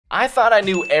I thought I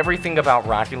knew everything about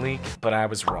Rocket League, but I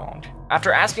was wrong.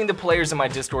 After asking the players in my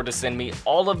Discord to send me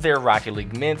all of their Rocket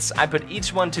League mints, I put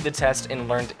each one to the test and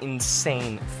learned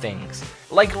insane things.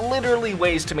 Like literally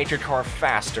ways to make your car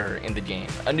faster in the game,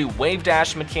 a new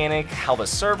Wavedash mechanic, how the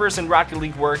servers in Rocket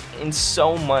League work, and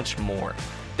so much more.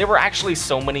 There were actually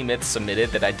so many myths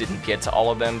submitted that I didn't get to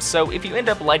all of them, so if you end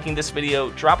up liking this video,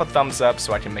 drop a thumbs up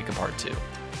so I can make a part 2.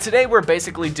 Today we're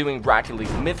basically doing Rocket League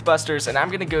Mythbusters, and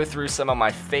I'm gonna go through some of my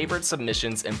favorite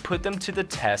submissions and put them to the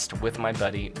test with my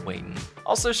buddy Wayton.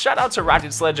 Also, shout out to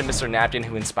Rocket Sledge and Mr. Napkin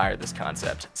who inspired this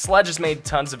concept. Sledge has made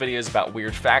tons of videos about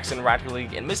weird facts in Rocket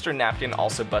League, and Mr. Napkin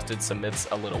also busted some myths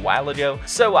a little while ago,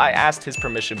 so I asked his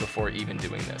permission before even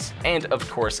doing this. And of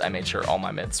course, I made sure all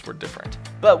my myths were different.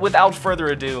 But without further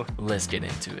ado, let's get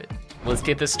into it. Let's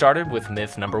get this started with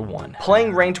myth number 1.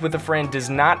 Playing ranked with a friend does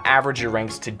not average your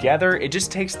ranks together, it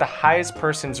just takes the highest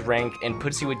person's rank and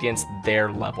puts you against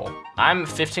their level. I'm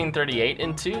 1538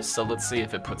 in 2, so let's see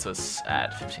if it puts us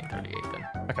at 1538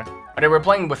 then. Okay. Okay, we're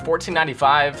playing with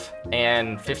 1495 and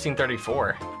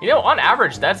 1534. You know, on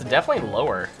average, that's definitely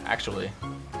lower, actually.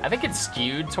 I think it's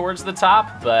skewed towards the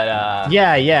top, but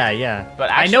Yeah. But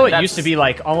I know it used to be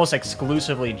like almost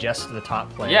exclusively just the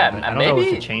top player. Yeah, but I don't maybe know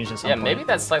if it changed at some point. Maybe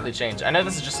that's slightly changed. I know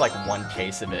this is just like one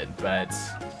case of it, but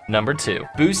number 2.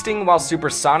 Boosting while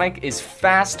supersonic is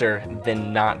faster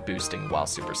than not boosting while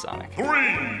supersonic.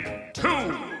 3, 2,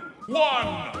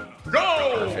 1,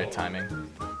 go! Perfect timing.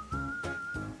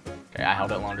 Okay, I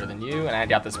held it longer than you, and I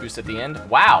got this boost at the end.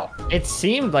 Wow. It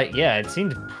seemed like, yeah, it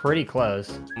seemed pretty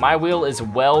close. My wheel is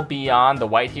well beyond the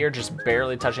white here, just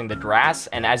barely touching the grass,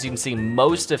 and as you can see,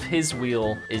 most of his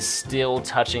wheel is still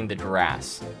touching the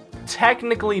grass.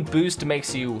 Technically, boost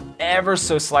makes you ever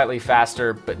so slightly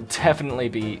faster, but definitely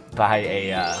be by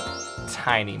a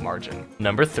tiny margin.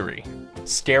 Number 3,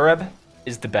 Scarab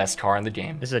is the best car in the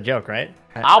game. This is a joke, right?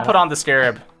 I'll put on the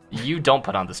Scarab. You don't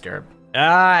put on the Scarab.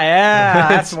 Ah, yeah,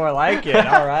 that's more like it.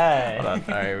 All right. Hold on.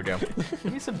 All right, here we go.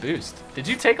 Give me some boost. Did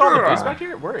you take all the boost back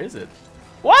here? Where is it?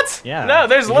 What? Yeah. No,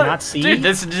 there's not see? Dude,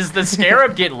 does the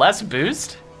Scarab get less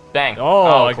boost? Bang.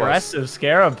 Oh, of course. aggressive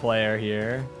Scarab player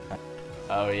here.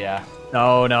 Oh yeah.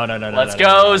 No. Let's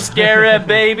go, Scarab,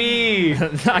 baby.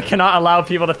 I cannot allow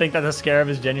people to think that the Scarab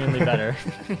is genuinely better.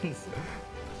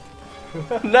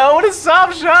 No, what a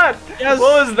soft shot. Yes.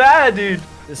 What was that, dude?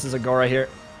 This is a goal right here.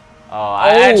 Oh, I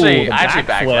actually backflip.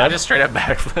 backflipped. I just straight up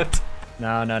backflipped.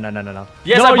 No.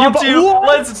 Yes, No, I bumped you. What?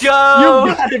 Let's go.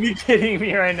 You gotta be kidding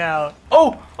me right now.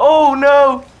 Oh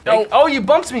no. Oh, you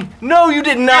bumped me. No, you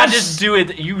did not just do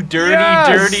it. You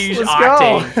dirty Let's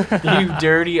Octane. go. You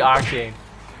dirty Octane.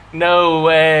 No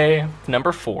way.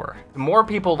 Number 4. More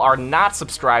people are not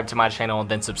subscribed to my channel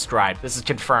than subscribed. This is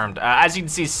confirmed. As you can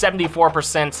see,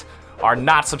 74% are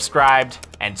not subscribed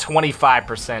and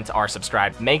 25% are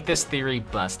subscribed. Make this theory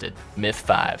busted. Myth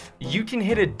 5. You can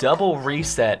hit a double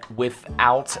reset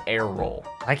without air roll.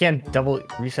 I can't double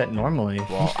reset normally.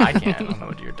 Well, I can't. I don't know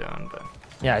what you're doing, but.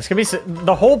 Yeah, it's gonna be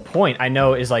the whole point. I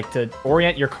know is like to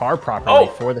orient your car properly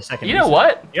for the second. You know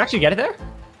reset. what? You actually get it there?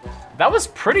 That was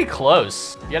pretty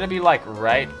close. You gotta be like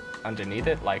right underneath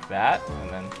it like that, and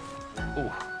then,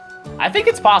 ooh. I think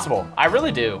it's possible. I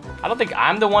really do. I don't think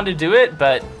I'm the one to do it,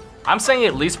 but I'm saying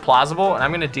at least plausible, and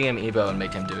I'm gonna DM Evo and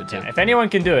make him do it too. Yeah, if anyone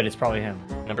can do it, it's probably him.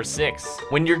 Number 6.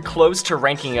 When you're close to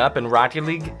ranking up in Rocket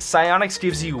League, Psionics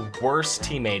gives you worse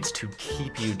teammates to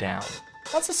keep you down.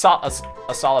 That's a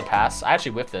solid pass. I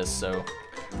actually whiffed this, so.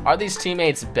 Are these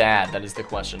teammates bad? That is the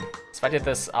question. So if I did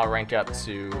this, I'll rank up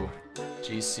to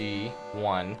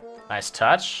GC1. Nice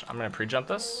touch. I'm gonna pre-jump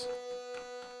this.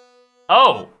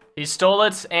 Oh, he stole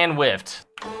it and whiffed.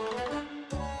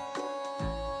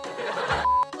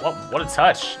 What a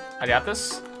touch. I got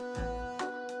this.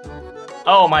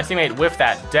 Oh, my teammate whiffed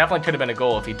that. Definitely could have been a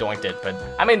goal if he doinked it, but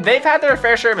I mean, they've had their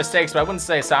fair share of mistakes, but I wouldn't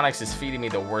say Sonics is feeding me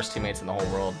the worst teammates in the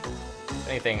whole world. If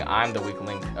anything, I'm the weak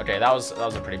link. Okay, that was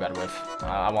a pretty bad whiff.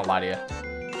 I won't lie to you.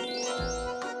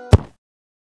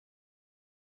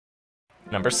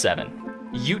 Number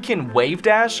 7. You can wave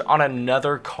dash on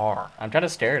another car. I'm kind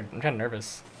of scared. I'm kind of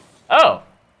nervous. Oh,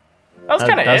 that was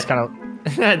kind of it.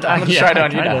 I'm gonna try it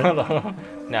on you now.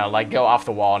 No, like go off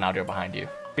the wall and I'll do it behind you.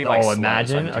 Be like slow,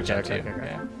 imagine. So Okay.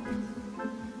 Yeah.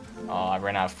 Oh, I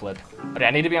ran out of flip. Okay,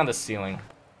 I need to be on the ceiling.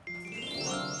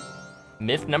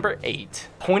 Myth number 8.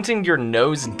 Pointing your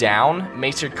nose down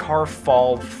makes your car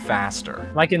fall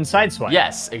faster. Like in Sideswipe.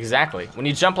 Yes, exactly. When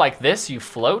you jump like this, you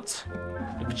float.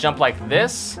 If you jump like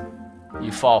this,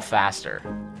 you fall faster.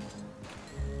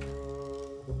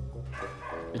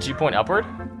 Did you point upward?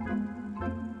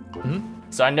 Mm-hmm.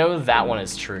 So I know that one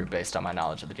is true based on my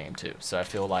knowledge of the game too. So I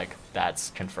feel like that's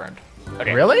confirmed.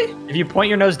 Okay. Really? If you point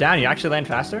your nose down, you actually land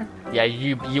faster? Yeah,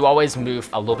 you always move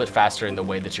a little bit faster in the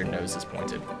way that your nose is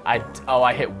pointed.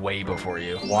 I hit way before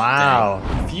you. Wow.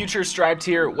 Dang. Future Striped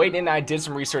here. Wade and I did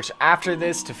some research after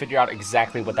this to figure out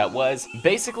exactly what that was.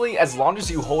 Basically, as long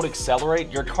as you hold accelerate,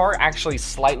 your car actually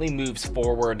slightly moves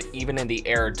forward, even in the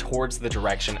air, towards the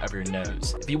direction of your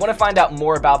nose. If you want to find out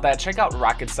more about that, check out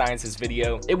Rocket Science's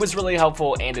video. It was really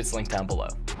helpful, and it's linked down below.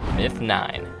 Myth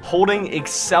 9. Holding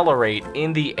accelerate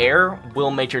in the air will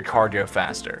make your car go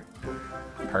faster.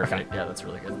 Perfect. Okay. Yeah, that's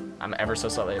really good. I'm ever so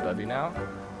slightly above you now.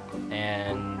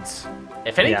 And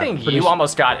if anything, you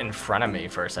almost got in front of me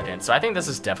for a second. So I think this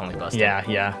is definitely busted. Yeah,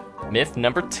 yeah. Myth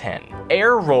number 10.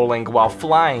 Air rolling while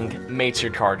flying makes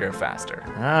your car go faster.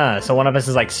 Ah, so one of us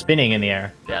is like spinning in the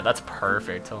air. Yeah, that's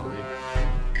perfect. Totally.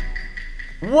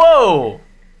 Whoa!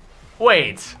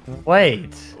 Wait.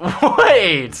 Wait.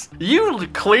 Wait. You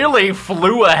clearly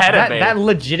flew ahead of me. That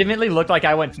legitimately looked like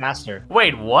I went faster.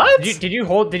 Wait, what? Did you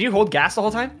hold gas the whole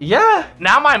time? Yeah.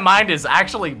 Now my mind is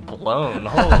actually blown.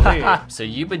 Holy. So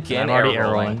you begin air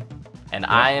rolling, and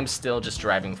I am still just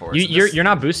driving forward. You're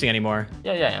not boosting anymore.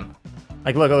 Yeah, I am.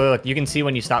 Like look, you can see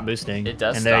when you stop boosting. It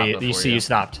does. And stop there you see you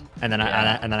stopped, and then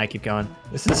I keep going.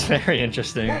 This is very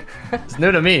interesting. It's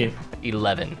new to me.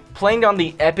 11. Playing on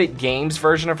the Epic Games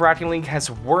version of Rocket League has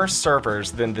worse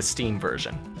servers than the Steam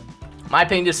version. My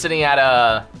ping is sitting at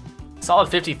a solid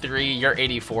 53. You're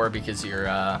 84 because you're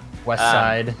West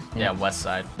side. Yeah, west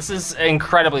side. This is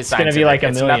incredibly scientific. It's gonna be like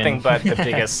it's million. Nothing but the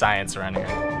biggest science around here.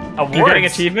 Awards. You're getting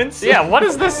achievements? Yeah. What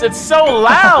is this? It's so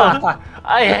loud.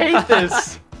 I hate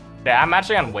this. Yeah, I'm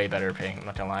actually on way better ping. I'm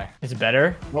not gonna lie. It's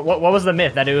better. What was the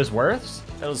myth? That it was worse?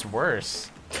 It was worse.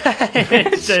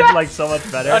 It did like so much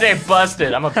better. Okay,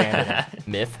 busted. I'm abandoning.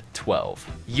 Myth 12.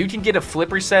 You can get a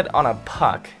flip reset on a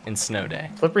puck in snow day.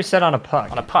 Flip reset on a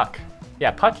puck. On a puck. Yeah,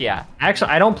 puck, yeah.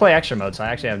 Actually, I don't play extra mode, so I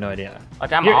actually have no idea.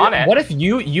 Like, I'm on it. What if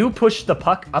you push the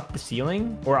puck up the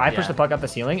ceiling, or I push the puck up the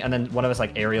ceiling, and then one of us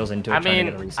like aerials into it? I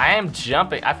mean, I am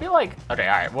jumping. I feel like, okay,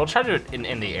 all right. We'll try to do it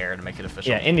in the air to make it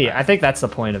official. Yeah, in the air. I think that's the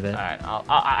point of it. All right,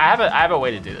 I have a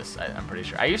way to do this. I'm pretty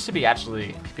sure. I used to be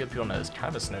actually, people know this, kind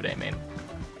of a snow day main.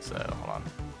 So, hold on.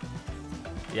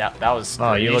 Yeah, that was.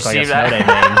 Oh, you look like a snow day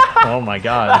man. Oh my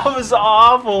god. That was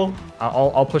awful.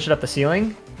 I'll push it up the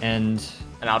ceiling, and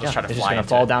I'll just try to fly. It's just gonna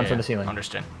fall down from the ceiling.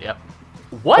 Understand. Yep.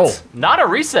 What? Oh. Not a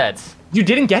reset. You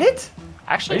didn't get it?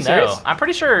 Actually, no. Serious? I'm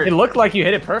pretty sure. It looked like you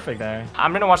hit it perfect there.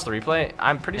 I'm gonna watch the replay.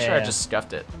 I'm pretty sure I just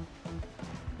scuffed it.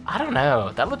 I don't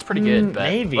know. That looks pretty good, but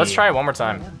maybe. Let's try it one more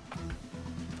time.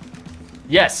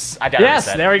 Yes, I got it.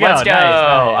 Yes, there we go. Let's go.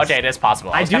 Nice. Okay, it is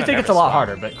possible. I do think it's a lot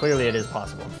harder, but clearly it is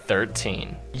possible.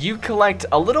 13. You collect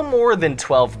a little more than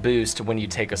 12 boost when you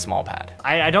take a small pad.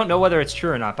 I don't know whether it's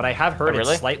true or not, but I have heard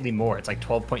it's slightly more. It's like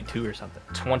 12.2 or something.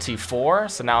 24,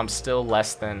 so now I'm still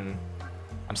less than,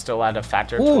 I'm still at a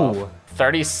factor of 12.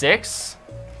 36.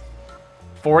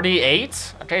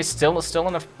 48. Okay, still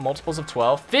in the multiples of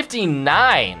 12.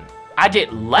 59. I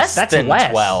get less than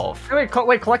 12. Wait,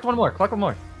 collect one more. Collect one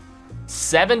more.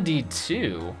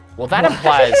 72. Well, that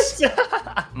implies,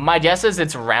 my guess is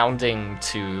it's rounding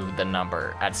to the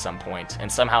number at some point,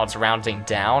 and somehow it's rounding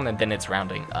down and then it's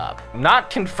rounding up. Not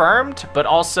confirmed, but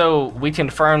also we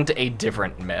confirmed a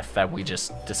different myth that we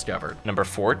just discovered. Number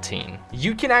 14.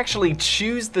 You can actually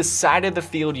choose the side of the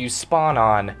field you spawn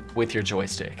on with your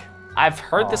joystick. I've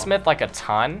heard this myth like a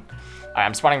ton. All right,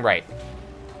 I'm spawning right.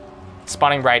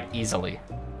 Spawning right easily.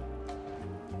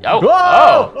 Oh,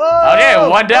 oh, okay,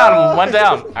 one down.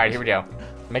 All right, here we go.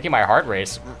 Making my heart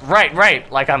race.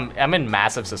 Right, like I'm in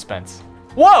massive suspense.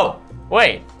 Whoa,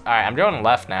 wait. All right, I'm going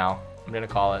left now. I'm gonna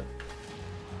call it.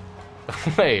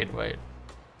 Wait. What?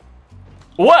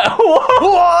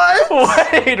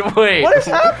 Wait. What is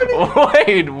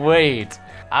happening? Wait.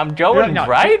 I'm going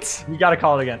right? You gotta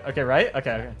call it again. Okay, right?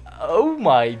 Okay. Oh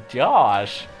my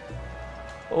gosh.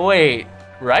 Wait,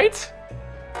 right?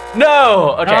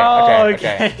 No.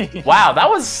 Okay. Wow, that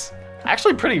was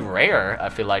actually pretty rare, I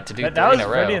feel like, to do 3 in a row. That was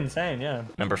pretty insane, yeah.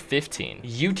 Number 15.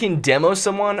 You can demo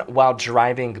someone while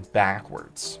driving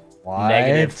backwards. What?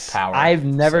 Negative power. I've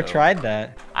never tried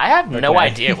that. I have no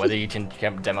idea whether you can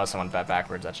demo someone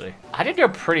backwards, actually. I did go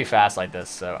pretty fast like this,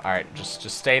 so all right, just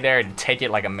stay there and take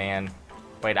it like a man.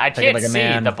 Wait, I can't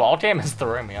see. The ball cam is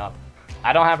throwing me up.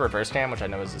 I don't have reverse cam, which I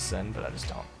know is a sin, but I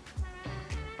just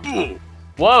don't.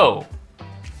 Whoa.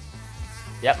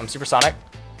 Yep, I'm Supersonic.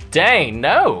 Dang,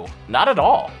 no, not at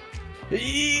all.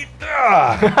 Yeah,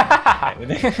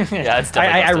 it's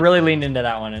definitely I really leaned into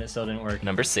that one and it still didn't work.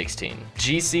 Number 16.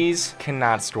 GCs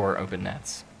cannot store open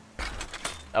nets.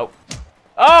 Oh,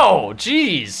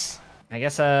 jeez. I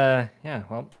guess, yeah,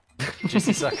 well.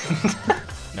 GC suck.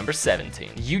 Number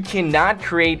 17. You cannot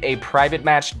create a private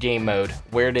match game mode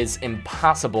where it is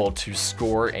impossible to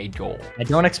score a goal. I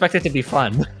don't expect it to be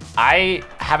fun. I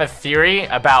have a theory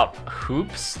about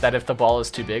hoops that if the ball is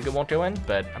too big, it won't go in,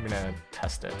 but I'm gonna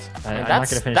test it. I mean, I'm not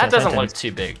gonna finish that doesn't sentence. look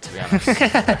too big, to be honest.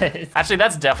 Actually,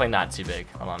 that's definitely not too big.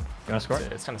 Hold on. You wanna score?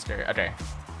 It's kind of scary. Okay.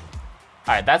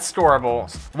 All right, that's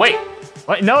scoreable. Wait.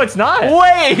 What? No, it's not.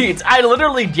 Wait! I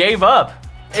literally gave up.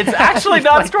 It's actually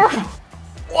not scoreable.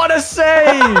 What a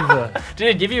save! Did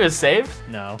it give you a save?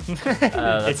 No.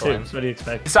 That's It's lame. hoops. What do you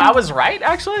expect? So I was right,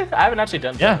 actually? I haven't actually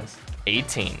done Yeah. this.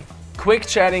 18. Quick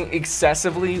chatting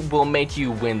excessively will make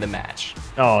you win the match.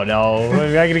 Oh no, am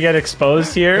I gonna get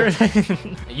exposed here?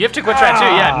 You have to quit chat too.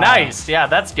 Yeah, nice. Yeah,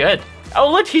 that's good. Oh,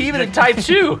 look, he even typed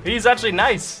too. He's actually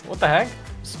nice. What the heck?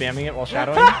 Spamming it while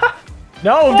shadowing?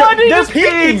 No, What? He they're just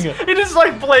peeking! He just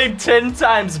like played 10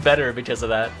 times better because of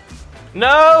that.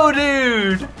 No,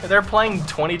 dude. They're playing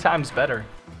 20 times better.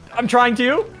 I'm trying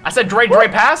to. I said great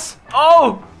pass.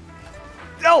 Oh.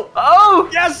 No. Oh.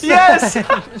 Yes. Yes.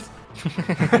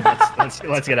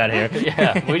 let's get out of here.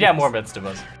 Yeah, we got more bets to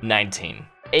us. 19.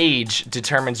 Age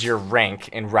determines your rank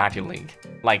in Rocket League.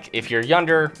 Like, if you're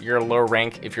younger, you're a lower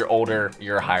rank. If you're older,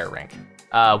 you're a higher rank.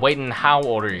 Wayton, how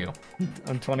old are you?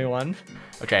 I'm 21.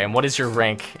 Okay, and what is your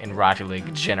rank in Rocket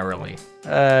League generally?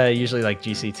 Usually like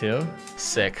GC2.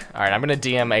 Sick. All right, I'm gonna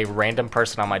DM a random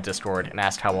person on my Discord and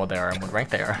ask how old they are and what rank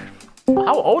they are.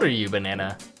 How old are you,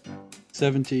 Banana?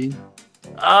 17.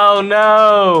 Oh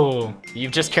no!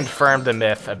 You've just confirmed the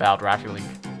myth about Rocket League.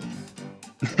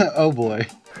 Oh boy.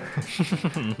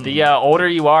 The older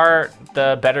you are,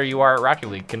 the better you are at Rocket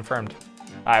League. Confirmed.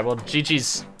 All right, well,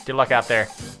 GG's. Good luck out there.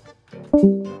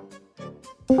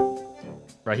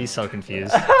 Bro, he's so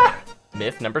confused.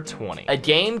 Myth number 20. A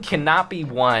game cannot be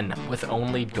won with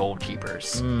only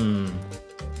goalkeepers.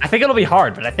 I think it'll be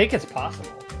hard, but I think it's possible.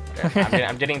 Okay,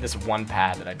 I'm getting this one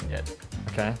pad that I can get.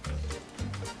 Okay.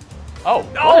 Oh,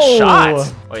 what a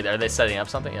shot! Wait, are they setting up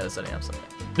something? Yeah, they're setting up something.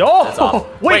 No! That's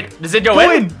off. Wait, Wait, does it go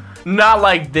in? Not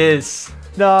like this.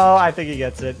 No, I think he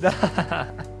gets it.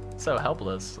 So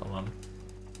helpless. Hold on.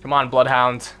 Come on,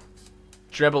 Bloodhound.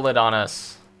 Dribble it on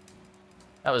us.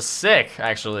 That was sick,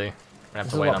 actually. I'm gonna have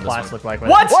This to is wait what on this plats one. look like.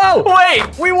 What? Whoa!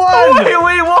 Wait! We won! Wait,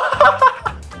 we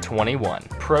won! 21.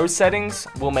 Pro settings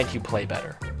will make you play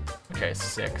better. Okay,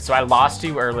 sick. So I lost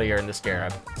you earlier in the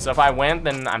Scarab. So if I win,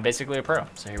 then I'm basically a pro.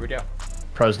 So here we go.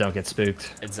 Pros don't get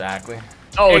spooked. Exactly.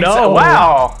 Oh, no.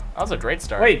 Wow. That was a great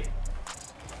start. Wait.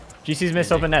 GC's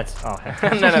missed open nets. Oh, heck.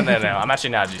 no. I'm actually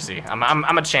not a GC.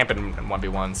 I'm a champion in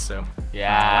 1v1s, so.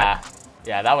 Yeah.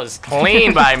 Yeah, that was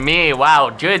clean by me. Wow,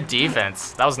 good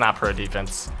defense. That was not pro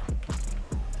defense.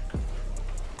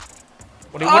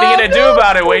 What are you gonna do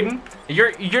about it, Wayden?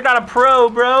 You're not a pro,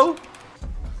 bro.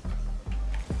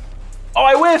 Oh,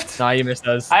 I whiffed. Nah, you missed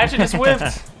those. I actually just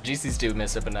whiffed. GCs do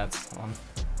miss open nets.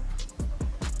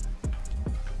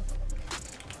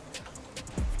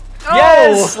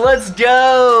 Yes, let's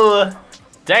go.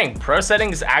 Dang, pro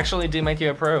settings actually do make you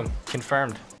a pro.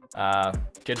 Confirmed.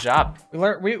 Good job.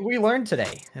 We learned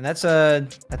today, and that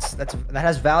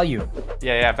has value.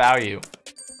 Yeah, value.